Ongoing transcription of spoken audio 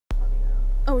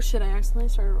Oh shit, I accidentally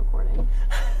started recording.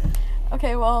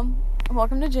 Okay, well,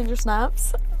 welcome to Ginger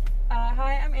Snaps.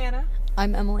 Hi, I'm Anna.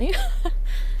 I'm Emily.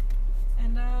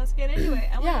 And let's get into it.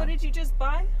 Emily, What did you just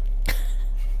buy?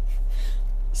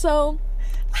 So,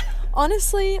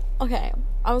 honestly, okay,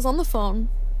 I was on the phone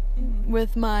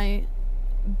with my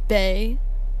bae.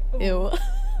 Ooh. Ew.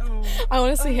 Ooh. I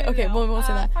honestly, no. okay, well, we won't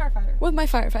say that. Firefighter. With my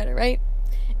firefighter, right?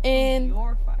 And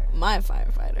Your firefighter. my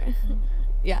firefighter.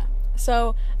 Yeah.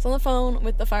 So, I was on the phone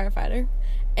with the firefighter,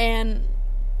 and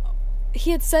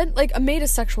he had said, like, made a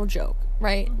sexual joke,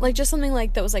 right? Mm-hmm. Like, just something,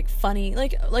 like, that was, like, funny.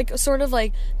 Like, sort of,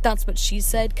 like, that's what she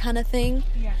said kind of thing.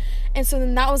 Yeah. And so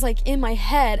then that was, like, in my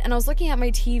head, and I was looking at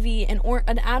my TV, and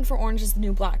an ad for Orange is the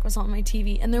New Black was on my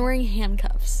TV, and they're wearing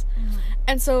handcuffs. Mm-hmm.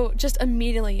 And so, just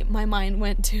immediately, my mind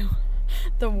went to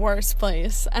the worst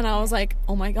place, and I was like,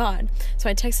 oh my god. So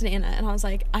I texted Anna, and I was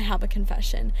like, I have a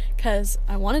confession, because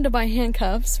I wanted to buy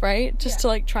handcuffs, right, just to,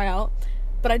 like, try out,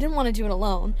 but I didn't want to do it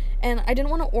alone, and I didn't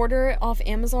want to order it off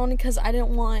Amazon, because I didn't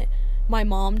want my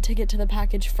mom to get to the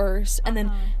package first, and then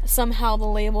somehow the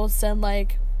label said,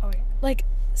 like, like,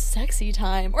 sexy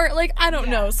time, or, like, I don't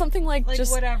know, something like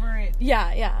just, whatever it...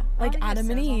 Yeah, like Adam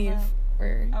and Eve,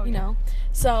 or, you know,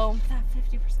 so... That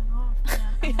 50% off,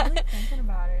 I'm really thinking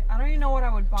about it. I don't even know what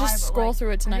I would buy, just scroll, like,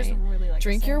 through it tonight. I just really like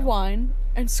drink your wine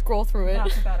and scroll through it.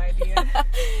 That's a bad idea.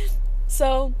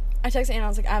 So, I texted Anna, I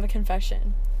was like, I have a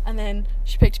confession. And then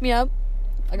she picked me up.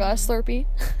 I got a Slurpee.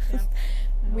 Yep.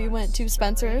 We went to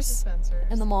Spencer's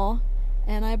in the mall,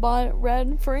 and I bought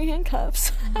red furry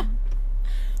handcuffs.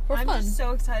 For I'm fun. just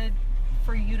so excited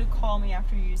for you to call me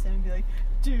after you use them and be like,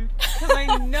 dude, because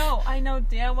I know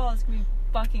damn well it's going to be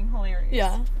fucking hilarious.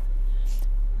 Yeah. Like,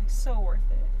 so worth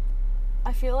it.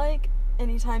 I feel like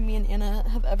anytime me and Anna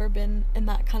have ever been in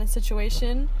that kind of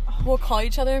situation, we'll call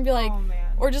each other and be like,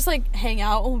 or just, like, hang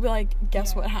out, and we'll be like,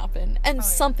 guess what happened? And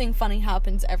something funny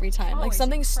happens every time. Always. Like,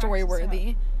 something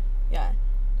story-worthy. Yeah.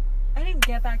 I didn't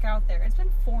get back out there. It's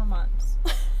been 4 months.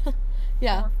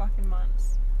 Yeah. 4 fucking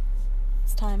months.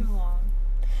 It's time. Too long.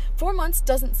 4 months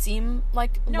doesn't seem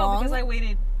like long. No, because I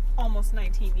waited almost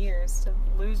 19 years to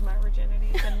lose my virginity.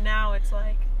 And now it's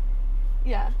like...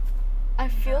 Yeah. I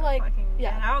feel like...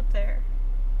 Get out there.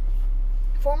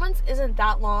 4 months isn't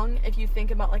that long if you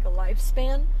think about, like, a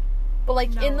lifespan. But,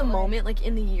 like, in the moment, like,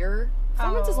 in the year,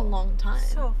 4 months is a long time.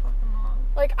 So fucking long.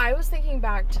 Like, I was thinking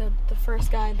back to the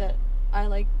first guy that I,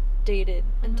 like, dated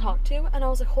and talked to, and I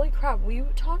was like, holy crap, we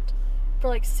talked for,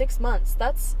 like, 6 months.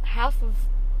 That's half of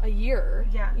a year.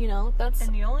 Yeah. You know? That's...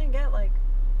 And you only get, like,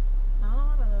 not a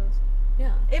lot of those.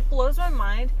 Yeah. It blows my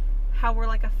mind how we're,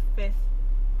 like, a fifth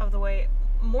of the way,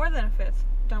 more than a fifth,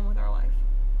 done with our life.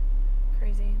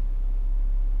 Crazy.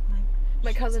 Like,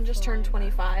 my cousin just turned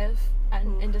 25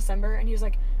 in December, and he was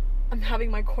like, I'm having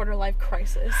my quarter-life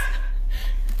crisis.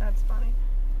 That's funny.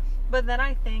 But then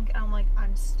I think, I'm like,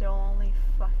 I'm still only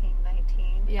fucking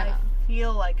 19. Yeah. I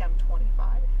feel like I'm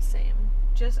 25. Same.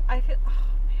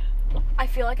 I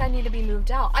feel like I need to be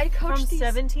moved out. I coached from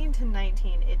 17 to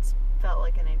 19, it's felt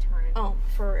like an eternity. Oh,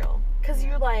 for real. Because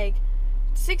you're like,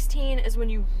 16 is when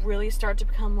you really start to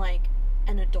become, like,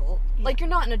 an adult. Yeah. Like, you're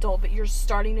not an adult, but you're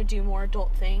starting to do more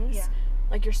adult things. Yeah.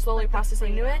 Like, you're slowly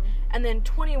processing into it. And then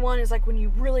 21 is, like, when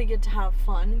you really get to have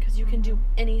fun, because you can do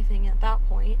anything at that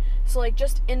point. So, like,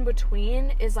 just in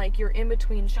between is, like, you're in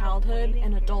between childhood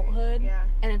and adulthood. Yeah.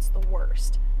 And it's the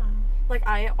worst. Like,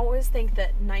 I always think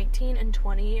that 19 and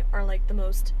 20 are, like, the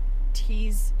most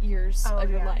tease years of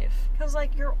your life. Because,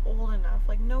 like, you're old enough.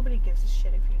 Like, nobody gives a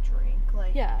shit if you drink.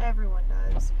 Like, everyone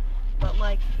does. But,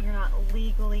 like, you're not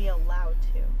legally allowed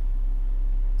to.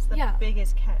 It's the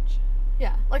biggest catch.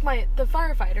 Yeah. Like, the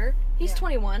firefighter, he's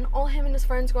 21. All him and his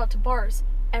friends go out to bars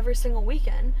every single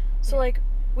weekend. So, like,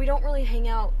 we don't really hang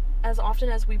out as often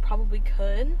as we probably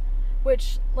could.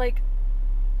 Which, like,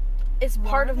 is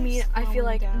part of me, I feel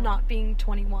like, not being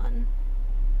 21.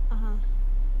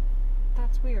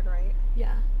 That's weird, right?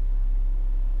 Yeah.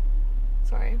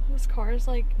 Sorry. This car is,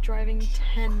 like, driving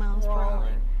 10 miles per hour.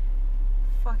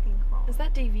 Fucking crawling. Is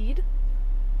that David?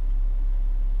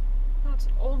 No, it's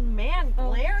an old man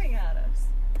glaring at us.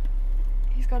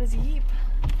 He's got his Yeep.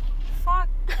 Fuck.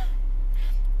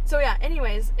 So, yeah,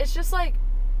 anyways, it's just, like,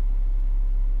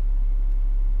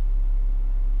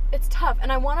 it's tough.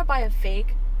 And I want to buy a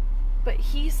fake, but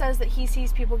he says that he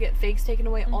sees people get fakes taken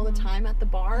away all the time at the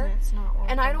bar. And it's not worth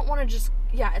it. And I don't want to just...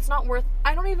 Yeah, it's not worth...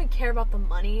 I don't even care about the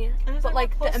money, but,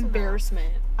 like, the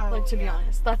embarrassment. To be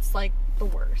honest. That's, like, the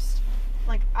worst.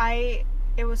 Like,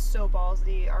 it was so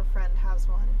ballsy. Our friend has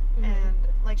one. And,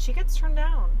 like, she gets turned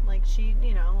down. Like, she,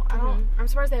 you know, I'm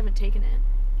surprised they haven't taken it.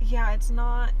 Yeah, it's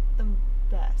not the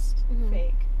best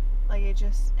fake. Like, it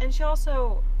just... And she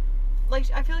also... like,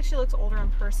 I feel like she looks older in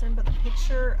person, but the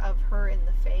picture of her in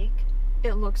the fake,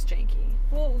 it looks janky.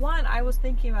 Well, one, I was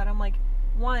thinking about it, I'm like,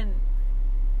 one,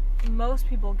 most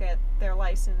people get their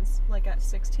license, like, at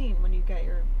 16 when you get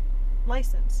your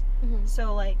license. Mm-hmm.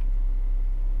 So, like,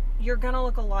 you're gonna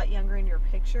look a lot younger in your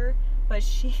picture, but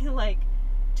she, like,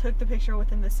 took the picture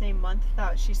within the same month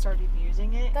that she started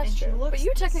using it. That's and true. She looks but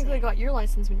you technically got your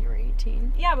license when you were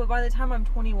 18. Yeah, but by the time I'm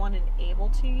 21 and able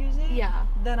to use it, yeah,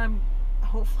 then I'm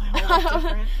hopefully I'll look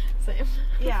different. Same.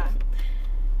 Yeah.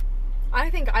 I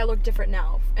think I look different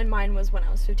now, and mine was when I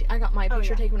was 15. I got my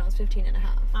picture taken when I was 15 and a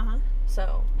half. Uh-huh.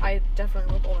 So, I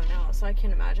definitely look older now, so I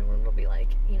can't imagine what it'll be like,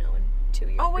 you know, in 2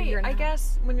 years. Oh, wait, I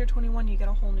guess when you're 21, you get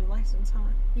a whole new license, huh?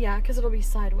 Yeah, because it'll be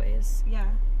sideways. Yeah.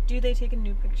 Do they take a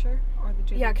new picture? Or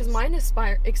yeah, because mine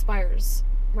expires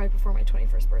right before my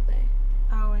 21st birthday.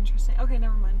 Oh, interesting. Okay,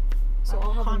 never mind. So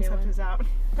I'll have a new one. Concept is out.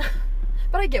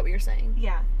 But I get what you're saying.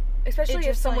 Yeah. Especially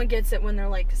if someone gets it when they're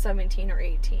like 17 or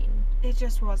 18. It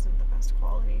just wasn't the best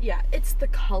quality. Yeah, it's the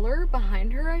color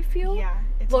behind her, I feel. Yeah,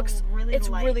 it's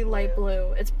really light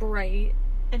blue. It's bright.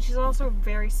 And she's also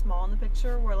very small in the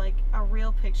picture, where like a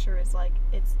real picture is like,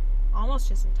 it's almost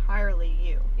just entirely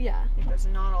you. Yeah. Like, there's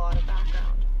not a lot of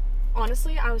background.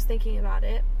 Honestly, I was thinking about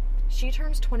it. She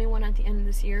turns 21 at the end of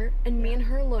this year, and me and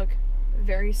her look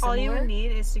very similar. All you would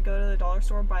need is to go to the dollar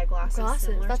store, buy glasses.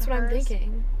 That's what I'm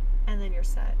thinking. And then you're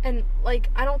set. And, like,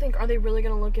 I don't think, are they really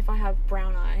going to look if I have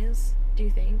brown eyes? Do you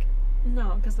think?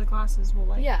 No, because the glasses will,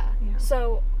 like... Yeah.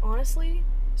 So, honestly,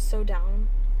 so down.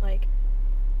 Like...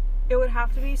 It would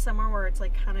have to be somewhere where it's,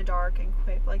 like, kind of dark and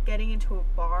quick. Like, getting into a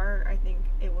bar, I think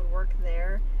it would work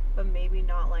there. But maybe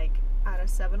not, like, at a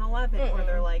 7-Eleven where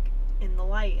they're, like, in the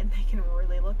light and they can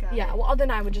really look at it. Yeah, well, then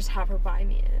I would just have her buy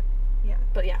me it. Yeah.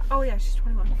 But, yeah. Oh, yeah, she's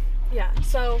 21. Yeah,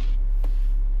 so...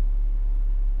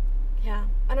 Yeah,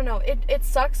 I don't know. It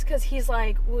sucks because he's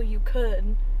like, well, you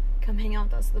could come hang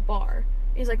out with us at the bar.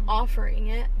 He's like offering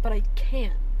it, but I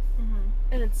can't. Mm-hmm.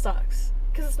 And it sucks.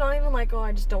 Because it's not even like, oh,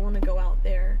 I just don't want to go out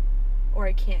there. Or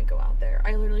I can't go out there.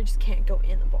 I literally just can't go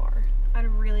in the bar. I'd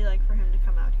really like for him to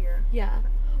come out here. Yeah.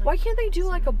 Like, why can't they do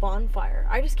like a bonfire?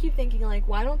 I just keep thinking like,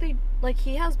 why don't they, like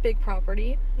he has big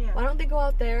property. Yeah. Why don't they go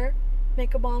out there,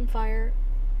 make a bonfire,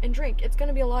 and drink? It's going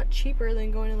to be a lot cheaper than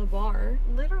going to the bar.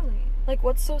 Literally. Like,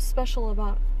 what's so special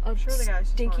about a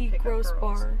stinky, gross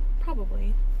bar?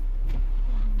 Probably.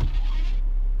 Mm-hmm.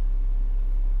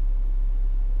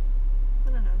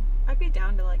 I don't know. I'd be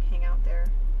down to, like, hang out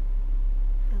there.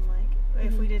 And, like,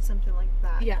 if we did something like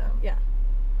that. Yeah, though. yeah.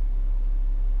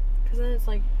 Because then it's,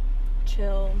 like,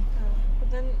 chill. But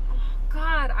then,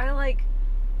 God, I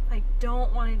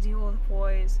don't want to deal with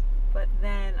boys. But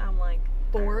then I'm, like,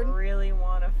 bored? I really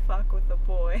want to fuck with a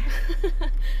boy.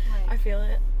 I feel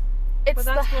it. It's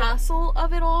the hassle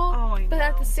of it all, I know. But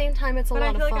at the same time, it's a lot of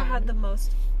fun. But I feel like I had the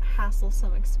most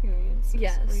hassle-some experiences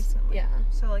recently. Yeah.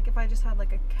 So, like, if I just had,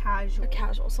 like, a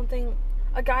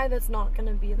guy that's not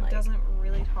gonna be, like... doesn't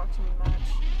really talk to me much.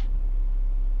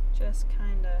 Just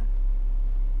kind of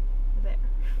there.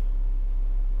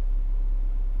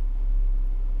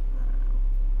 I don't know.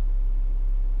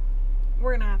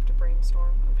 We're gonna have to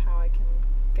brainstorm of how I can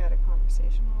get a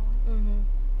conversation rolling. Mm-hmm.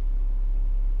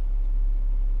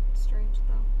 Strange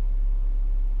though.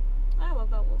 I love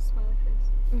that little smiley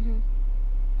face. Mm-hmm.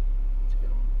 It's a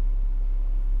good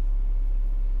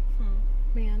one.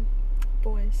 Man,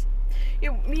 boys.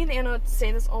 Me and Anna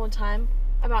say this all the time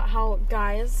about how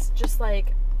guys just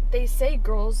like they say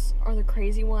girls are the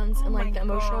crazy ones and like the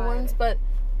emotional ones, but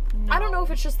I don't know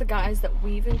if it's just the guys that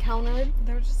we've encountered.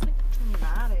 They're just like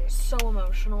dramatic, so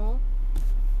emotional,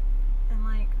 and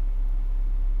like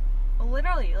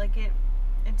literally like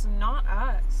it's not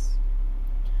us.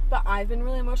 But I've been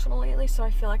really emotional lately, so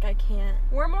I feel like I can't.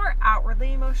 We're more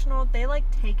outwardly emotional. They, like,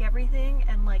 take everything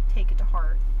and, like, take it to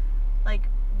heart. Like,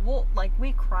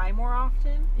 we cry more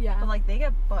often. Yeah. But, like, they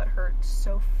get butt hurt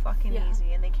so fucking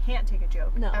easy, and they can't take a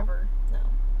joke ever. No.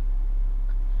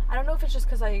 I don't know if it's just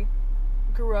because I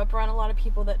grew up around a lot of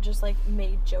people that just, like,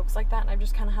 made jokes like that, and I've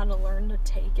just kind of had to learn to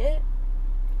take it.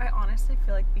 I honestly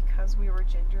feel like because we were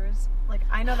gingers, like,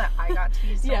 I know that I got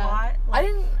teased a lot. Like, I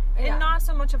didn't... And not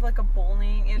so much of, like, a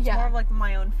bullying. It's more of, like,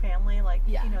 my own family. Like,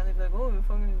 you know, they'd be like, oh,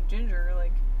 fucking ginger.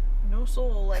 Like, no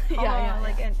soul. Like,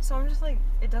 like, and so I'm just, like,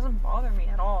 it doesn't bother me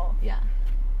at all. Yeah.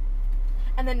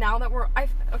 And then now that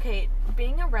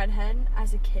being a redhead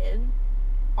as a kid,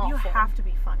 awful. You have to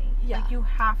be funny. Yeah. Like, you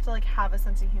have to, like, have a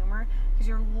sense of humor. Because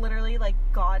you're literally, like,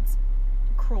 God's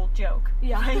cruel joke.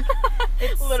 Yeah. Like,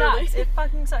 it literally sucks. It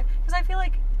fucking sucks. Because I feel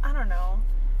like, I don't know.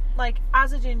 like,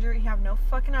 as a ginger, you have no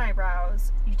fucking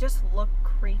eyebrows. You just look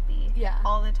creepy. Yeah.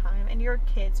 All the time. And you're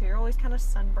a kid, so you're always kind of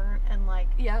sunburnt and, like,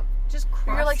 yep. just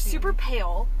crusty. You're, like, super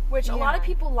pale, which a lot of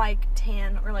people like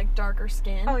tan or, like, darker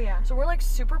skin. Oh, yeah. So we're, like,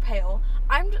 super pale.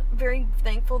 I'm very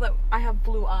thankful that I have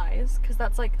blue eyes, because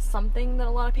that's, like, something that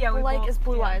a lot of people like is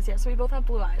blue eyes. Yeah, so we both have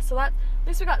blue eyes. So that, at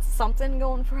least we got something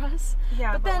going for us.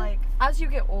 Yeah, but then, like, as you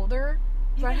get older,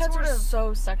 redheads are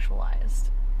so sexualized.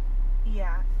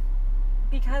 Yeah.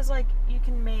 Because, like, you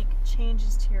can make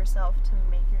changes to yourself to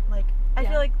make your, like, I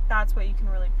feel like that's what you can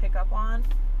really pick up on.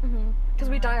 Because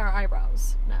we dye our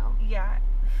eyebrows now. Yeah.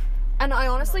 And I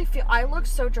honestly feel, I look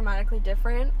so dramatically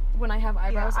different when I have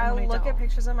eyebrows and when I don't. I look at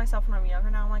pictures of myself when I'm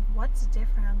younger now, I'm like, what's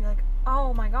different? I'll be like,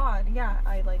 oh my god, yeah,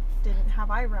 I, like, didn't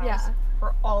have eyebrows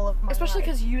for all of my Especially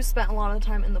because you spent a lot of the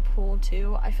time in the pool,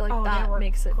 too. I feel like that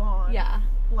makes it gone. Yeah.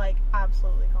 Like,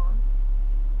 absolutely gone.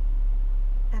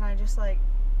 And I just, like,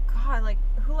 God, like,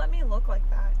 who let me look like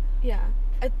that? Yeah.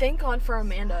 I thank God for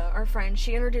Amanda, our friend.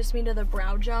 She introduced me to the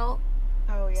brow gel.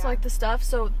 Oh, yeah. So, like, the stuff.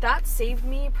 So, that saved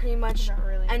me pretty much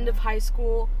end of high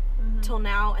school till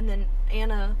now. And then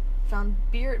Anna found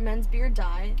men's beard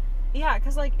dye. Yeah,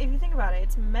 because, like, if you think about it,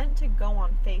 it's meant to go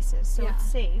on faces. So, it's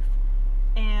safe.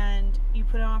 And you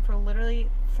put it on for literally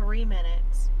 3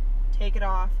 minutes. Take it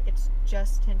off. It's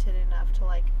just tinted enough to,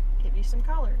 like, give you some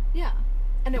color. Yeah.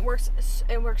 And it works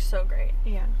so great.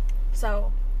 Yeah.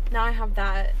 So, now I have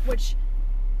that, which,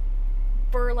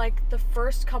 for, like, the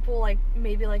first couple, like,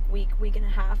 maybe, like, week and a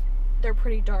half, they're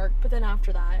pretty dark, but then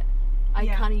after that, I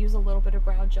kind of use a little bit of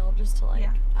brow gel just to, like...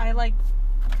 Yeah. I, like,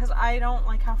 because I don't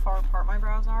like how far apart my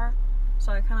brows are,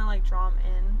 so I kind of, like, draw them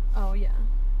in. Oh, yeah.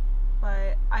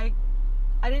 But I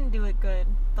didn't do it good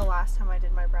the last time I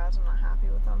did my brows. I'm not happy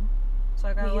with them. So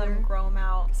I gotta let them grow them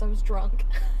out. Because I was drunk.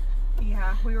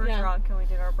 Yeah, we were drunk and we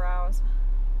did our brows.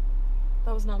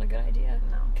 That was not a good idea.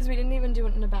 No. Because we didn't even do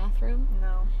it in a bathroom.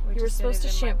 No. You were supposed to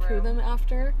shampoo them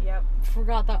after. Yep.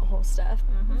 Forgot that whole step.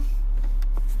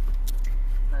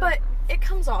 But it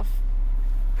comes off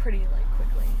pretty, like,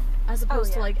 quickly. As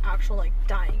opposed to, like, actual, like,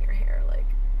 dyeing your hair, like.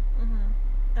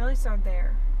 At least they're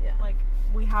there. Yeah. Like,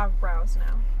 we have brows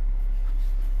now.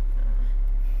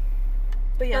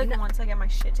 But yeah. Like, once I get my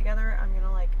shit together, I'm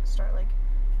gonna, like, start, like,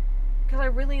 because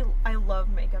I love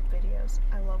makeup videos.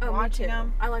 I love watching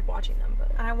them. I like watching them,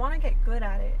 but... And I want to get good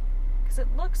at it. Because it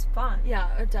looks fun.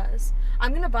 Yeah, it does.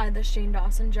 I'm going to buy the Shane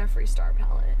Dawson Jeffree Star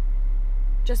palette.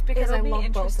 Just because I love both of them. It'll be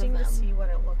interesting to see what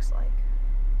it looks like.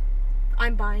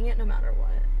 I'm buying it no matter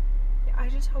what. Yeah, I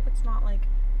just hope it's not, like...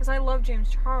 Because I love James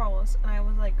Charles, and I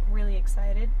was, like, really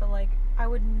excited. But, like, I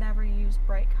would never use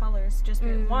bright colors. Just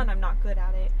because, one, I'm not good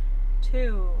at it.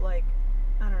 Two, like,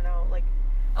 I don't know, like...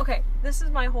 Okay, this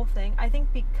is my whole thing. I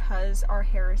think because our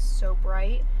hair is so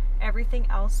bright, everything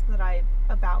else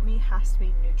about me has to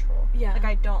be neutral. Yeah. Like,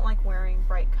 I don't like wearing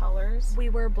bright colors. We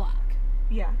wear black.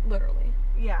 Yeah. Literally.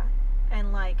 Yeah.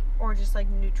 And, like, or just, like,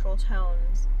 neutral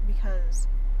tones, because,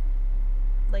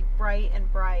 like, bright,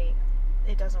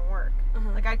 it doesn't work.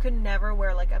 Like, I could never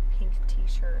wear, like, a pink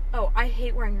t-shirt. Oh, I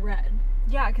hate wearing red.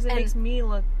 Yeah, because it makes me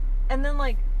look... And then,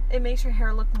 like, it makes your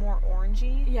hair look more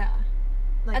orangey. Yeah.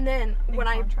 Like, and then when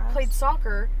I played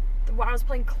soccer, when I was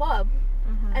playing club,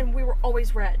 and we were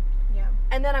always red. Yeah.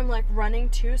 And then I'm like running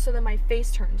too, so then my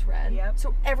face turns red. Yep.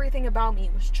 So everything about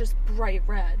me was just bright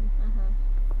red.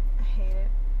 I hate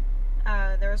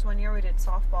it. There was one year we did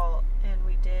softball, and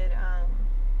we did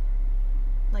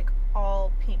like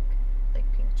all pink, like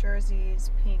pink jerseys,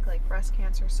 pink like breast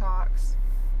cancer socks.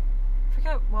 I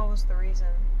forget what was the reason,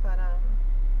 but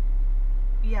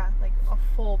yeah, like a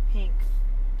full pink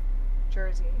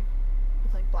jersey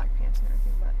with like black pants and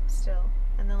everything, but still.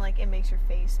 And then like it makes your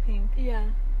face pink. Yeah.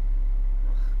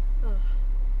 Ugh.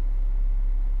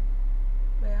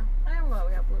 But yeah, I am glad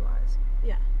we have blue eyes.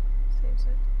 Yeah. Saves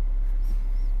it.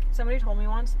 Somebody told me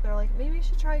once, they're like, maybe you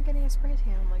should try getting a spray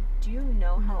tan. I'm like, do you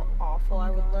know how awful I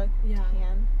would look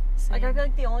tan? Same. Like, I feel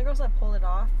like the only girls that pulled it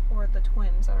off were the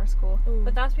twins at our school. Ooh.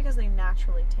 But that's because they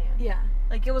naturally tan. Yeah.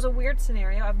 Like, it was a weird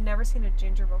scenario. I've never seen a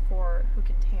ginger before who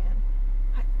can tan.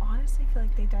 I honestly feel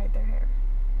like they dyed their hair.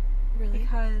 Really?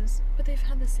 Because... But they've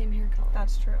had the same hair color.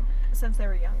 That's true. Since they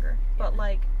were younger. Yeah. But,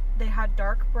 like, they had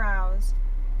dark brows,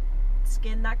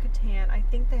 skin that could tan. I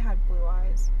think they had blue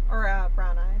eyes. Or,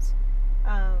 brown eyes.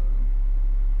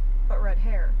 But red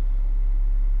hair.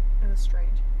 It was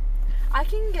strange. I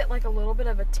can get, like, a little bit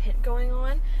of a tint going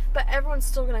on, but everyone's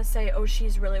still gonna say, oh,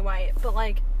 she's really white. But,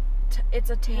 like, it's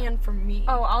a tan for me.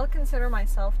 Oh, I'll consider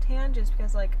myself tan just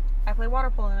because, like, I play water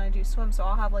polo and I do swim, so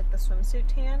I'll have, like, the swimsuit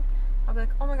tan. I'll be like,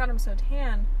 oh my god, I'm so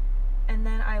tan. and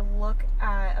then I look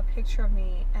at a picture of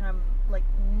me, and I'm, like,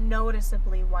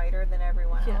 noticeably whiter than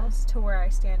everyone else, to where I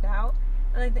stand out,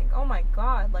 and I think, oh my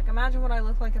god, like, imagine what I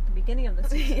look like at the beginning of the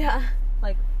season. Yeah.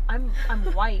 Like, I'm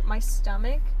white. My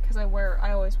stomach, because I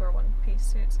always wear one-piece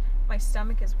suits, my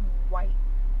stomach is white.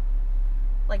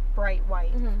 Like, bright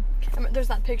white. Mm-hmm. I mean, there's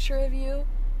that picture of you,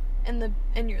 and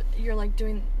you're like,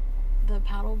 doing the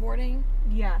paddle boarding.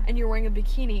 Yeah. And you're wearing a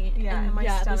bikini. Yeah, and my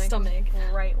the stomach.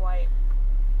 is bright white.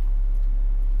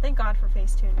 Thank God for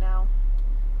Facetune now.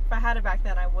 If I had it back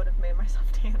then, I would have made myself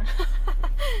tanner.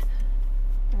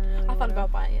 I thought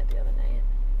about buying it the other night.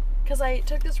 Because I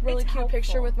took this really cute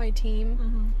picture with my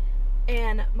team,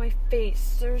 and my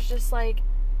face, there's just, like,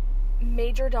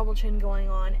 major double chin going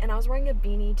on, and I was wearing a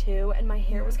beanie, too, and my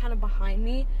hair was kind of behind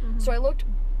me, so I looked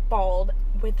bald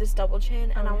with this double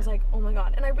chin, and I was like, oh my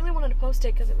god. And I really wanted to post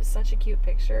it because it was such a cute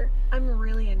picture. I'm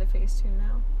really into Facetune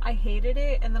now. I hated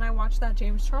it, and then I watched that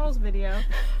James Charles video,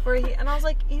 and I was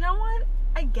like, you know what?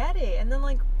 I get it. And then,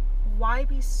 like, why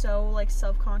be so, like,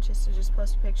 self-conscious to just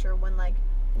post a picture when, like,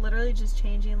 literally just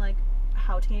changing, like,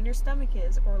 how tan your stomach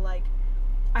is, or, like,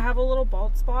 I have a little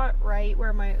bald spot right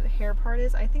where my hair part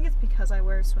is. I think it's because I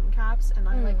wear swim caps and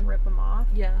I, like, rip them off.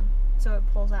 Yeah. So it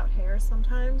pulls out hair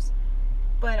sometimes.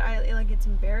 But it's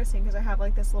embarrassing because I have,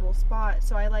 like, this little spot.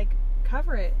 So I, like,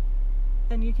 cover it.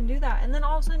 And you can do that. And then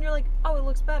all of a sudden you're like, oh, it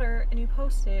looks better. And you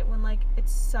post it when, like,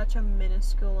 it's such a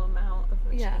minuscule amount of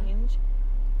a change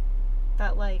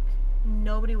that, like,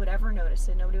 nobody would ever notice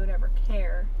it. Nobody would ever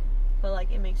care. But,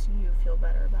 like, it makes you feel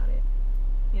better about it.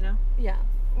 You know? Yeah.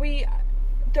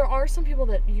 There are some people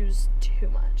that use too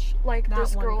much. Like,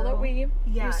 this girl that we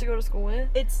used to go to school with.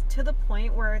 It's to the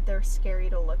point where they're scary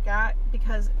to look at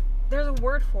because there's a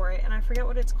word for it, and I forget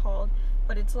what it's called,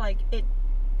 but it's like,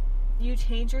 you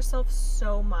change yourself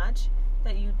so much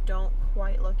that you don't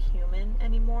quite look human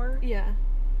anymore. Yeah.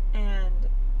 And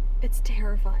it's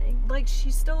terrifying. Like,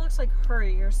 she still looks like her.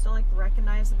 You're still, like,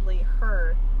 recognizably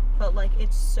her, but, like,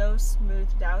 it's so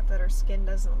smoothed out that her skin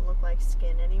doesn't look like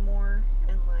skin anymore,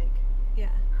 and, like,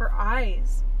 her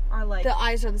eyes are, like... The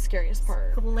eyes are the scariest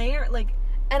part. Glare, like...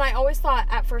 And I always thought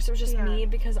at first it was just me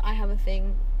because I have a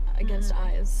thing against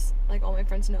eyes. Like, all my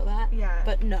friends know that. Yeah.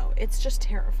 But no, it's just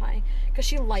terrifying. Because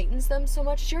she lightens them so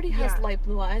much. She already has light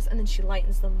blue eyes, and then she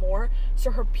lightens them more. So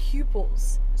her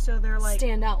pupils they're, like...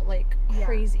 stand out like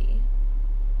crazy.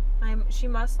 She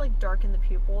must, like, darken the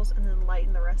pupils and then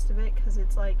lighten the rest of it, because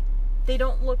it's, like... They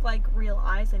don't look like real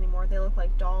eyes anymore. They look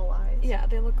like doll eyes. Yeah,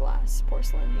 they look glass,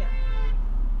 porcelain. Yeah.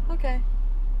 Okay.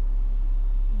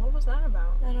 What was that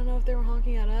about? I don't know if they were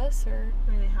honking at us or...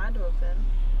 I mean, they had to have been.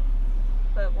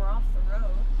 But we're off the road.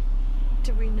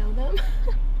 Do we know them?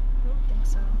 I don't think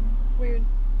so. Weird.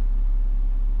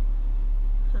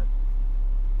 Huh.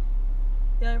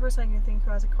 The only person I can think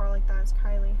who has a car like that is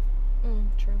Kylie.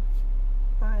 True.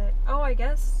 But, I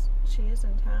guess she is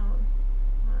in town.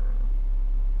 I don't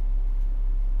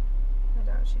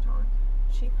know. I doubt she talked.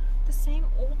 The same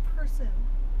old person.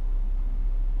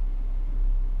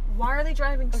 Why are they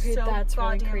driving so that's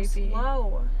goddamn really creepy.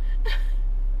 slow?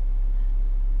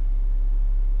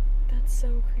 That's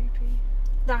so creepy.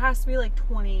 That has to be like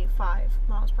 25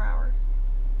 miles per hour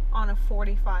on a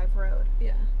 45 road.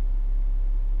 Yeah.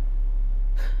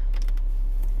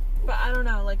 But I don't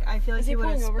know, like, I feel like he would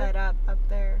have sped up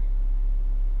there.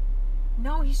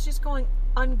 No, he's just going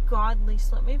ungodly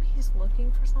slow. Maybe he's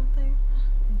looking for something.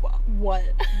 What?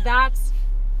 That's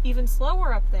even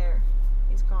slower up there.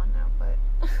 He's gone now,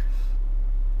 but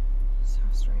so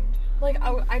strange. Like,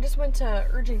 I just went to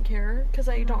urgent care because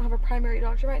I don't have a primary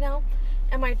doctor right now,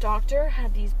 and my doctor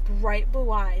had these bright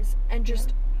blue eyes and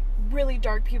just really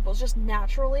dark pupils, just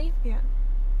naturally. Yeah.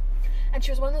 And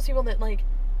she was one of those people that, like,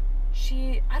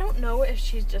 I don't know if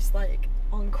she's just, like,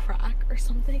 on crack or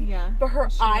something. Yeah. But her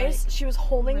eyes, she was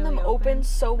holding really them open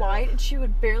so wide, and she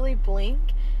would barely blink.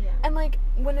 Yeah. And, like,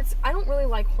 I don't really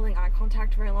like holding eye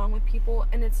contact very long with people,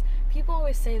 and people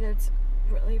always say that it's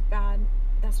really bad.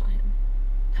 That's not him.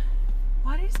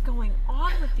 What is going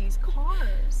on with these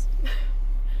cars?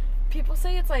 People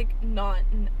say it's, like, not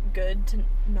good to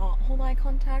not hold eye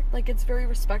contact. Like, it's very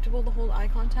respectable to hold eye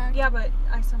contact. Yeah, but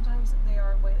sometimes they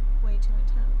are way too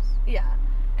intense. Yeah.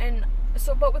 And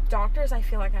so, but with doctors, I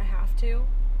feel like I have to.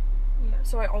 Yeah.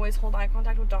 So I always hold eye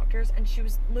contact with doctors, and she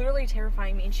was literally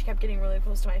terrifying me, and she kept getting really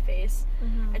close to my face,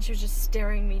 and she was just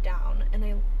staring me down, and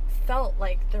I felt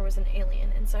like there was an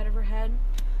alien inside of her head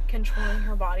controlling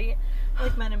her body.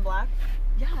 Like Men in Black?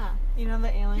 Yeah. You know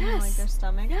the alien in, like, their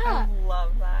stomach? Yeah. I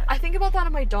love that. I think about that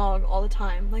in my dog all the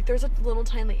time. Like, there's a little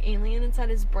tiny alien inside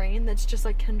his brain that's just,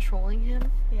 like, controlling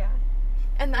him. Yeah.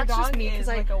 And that's just me because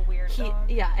like a weird dog.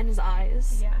 Yeah, and his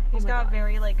eyes. Yeah, he's got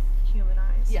very like human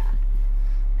eyes. Yeah.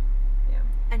 Yeah.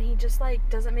 And he just like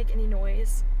doesn't make any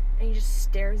noise, and he just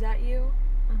stares at you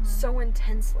so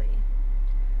intensely.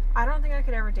 I don't think I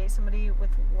could ever date somebody with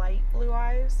light blue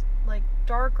eyes. Like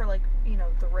dark or like, you know,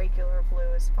 the regular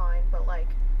blue is fine, but like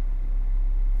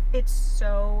it's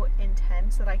so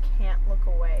intense that I can't look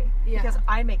away because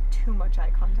I make too much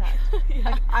eye contact.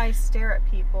 Like I stare at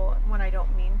people when I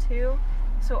don't mean to,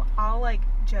 so I'll like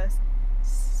just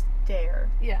stare.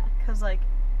 Yeah. Cause like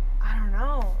I don't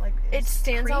know, like it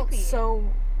stands creepy. out so.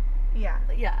 Yeah.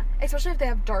 Yeah. Especially if they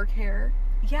have dark hair.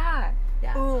 Yeah.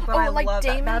 Yeah. Ooh, but I like love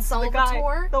Damon that. That's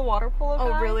Salvatore, the water polo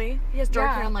guy. Oh, really? He has dark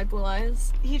hair and light blue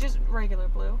eyes. He just regular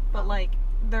blue, but like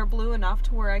they're blue enough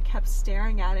to where I kept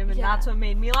staring at him, and that's what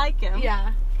made me like him.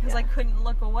 Yeah. Because I couldn't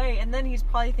look away, and then he's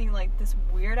probably thinking like, this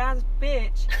weird ass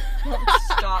bitch won't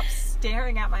stop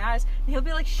staring at my eyes. And he'll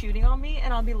be like shooting on me,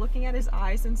 and I'll be looking at his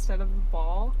eyes instead of the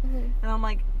ball, and I'm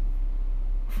like,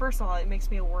 first of all, it makes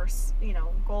me a worse, you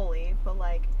know, goalie, but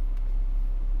like,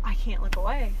 I can't look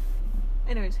away.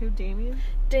 Anyways, who?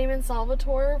 Damon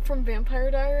Salvatore from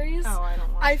Vampire Diaries. Oh, I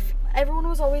don't watch him. Everyone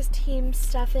was always team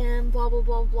Stefan, blah, blah,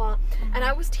 blah, blah. And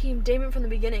I was team Damon from the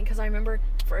beginning, because I remember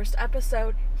first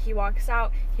episode, he walks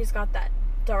out, he's got that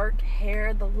dark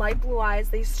hair, the light blue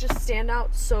eyes, they just stand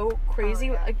out so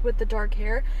crazy like with the dark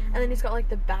hair. And then he's got like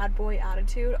the bad boy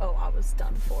attitude. Oh, I was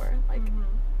done for, like,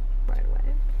 right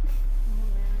away. Oh,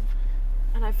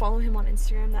 man. And I follow him on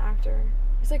Instagram, the actor.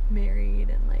 He's like married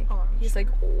and like he's like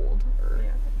old, or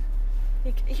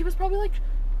like, he was probably like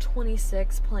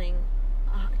 26 playing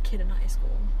a kid in high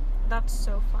school. That's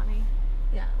so funny.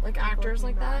 Yeah, like actors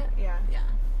like that. Yeah.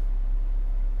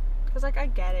 Because like I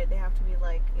get it, they have to be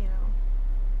like, you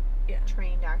know,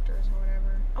 trained actors or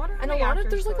whatever. I wonder how many actors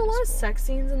there's like a lot of sex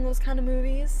scenes in those kind of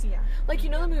movies. Yeah. Like,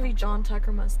 you know the movie John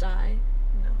Tucker Must Die?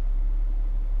 No.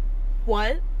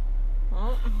 What?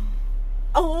 Oh.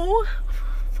 Oh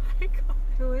my god.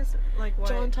 Who is it? Like what?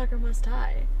 John Tucker Must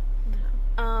Die.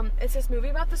 No. It's this movie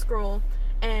about this girl,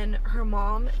 and her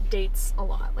mom dates a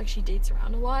lot. Like, she dates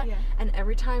around a lot. Yeah. And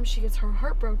every time she gets her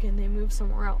heart broken, they move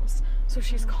somewhere else. So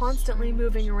she's constantly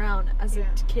moving around as a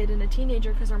kid and a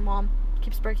teenager because her mom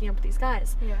keeps breaking up with these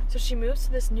guys. Yeah. So she moves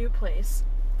to this new place,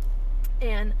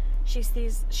 and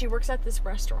she works at this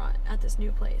restaurant at this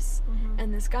new place.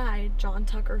 And this guy, John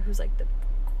Tucker, who's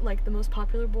like the most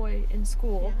popular boy in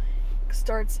school,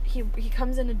 he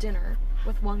comes in to dinner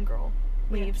with one girl,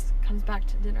 leaves, comes back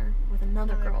to dinner with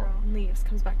another girl, leaves,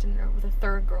 comes back to dinner with a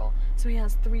third girl. So he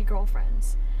has 3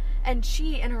 girlfriends. And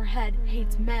she, in her head,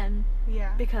 hates men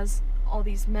because all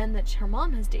these men that her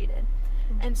mom has dated.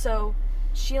 And so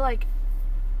she, like,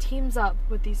 teams up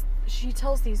with she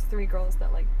tells these 3 girls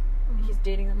that, like, he's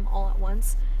dating them all at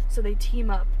once. So they team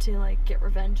up to, like, get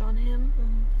revenge on him.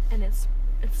 And it's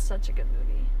such a good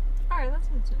movie. Alright, that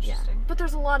sounds interesting. Yeah. But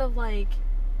there's a lot of, like,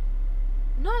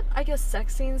 not, I guess,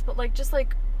 sex scenes, but, like, just,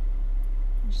 like,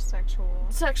 just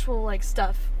sexual, like,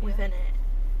 stuff within it.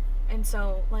 And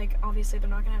so, like, obviously they're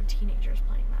not gonna have teenagers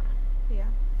playing that. Yeah.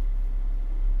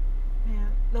 Yeah.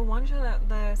 The one show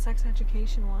the sex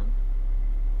education one.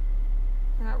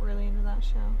 I got really into that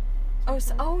show.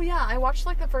 Oh yeah, I watched,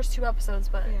 like, the first 2 episodes,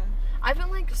 but I've been,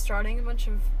 like, starting a bunch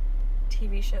of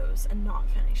TV shows and not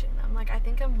finishing them. Like, I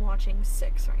think I'm watching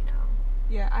 6 right now.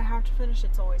 Yeah, I have to finish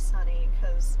It's Always Sunny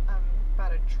because I'm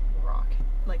about to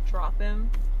drop him.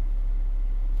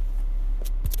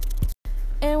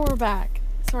 And we're back.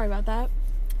 Sorry about that.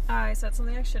 I said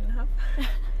something I shouldn't have.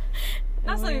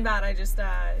 Not something bad, I just,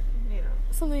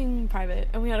 something private,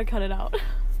 and we had to cut it out.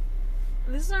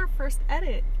 This is our first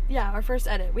edit. Yeah, our first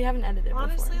edit. We haven't edited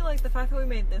Honestly, before. like, the fact that we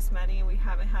made this many and we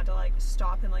haven't had to, like,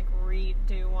 stop and, like,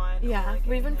 redo one. Yeah, or, like,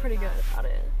 we've been pretty good about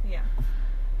it. Yeah.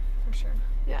 For sure.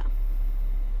 Yeah.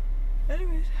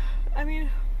 Anyways, I mean,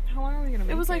 how long are we gonna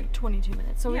make it? It was, like, 22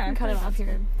 minutes, so we can cut it off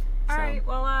here. Alright,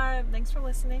 well, thanks for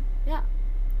listening. Yeah.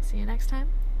 See you next time.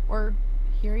 Or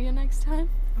hear you next time.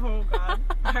 Oh, God.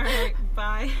 Alright,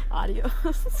 bye.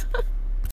 Adios.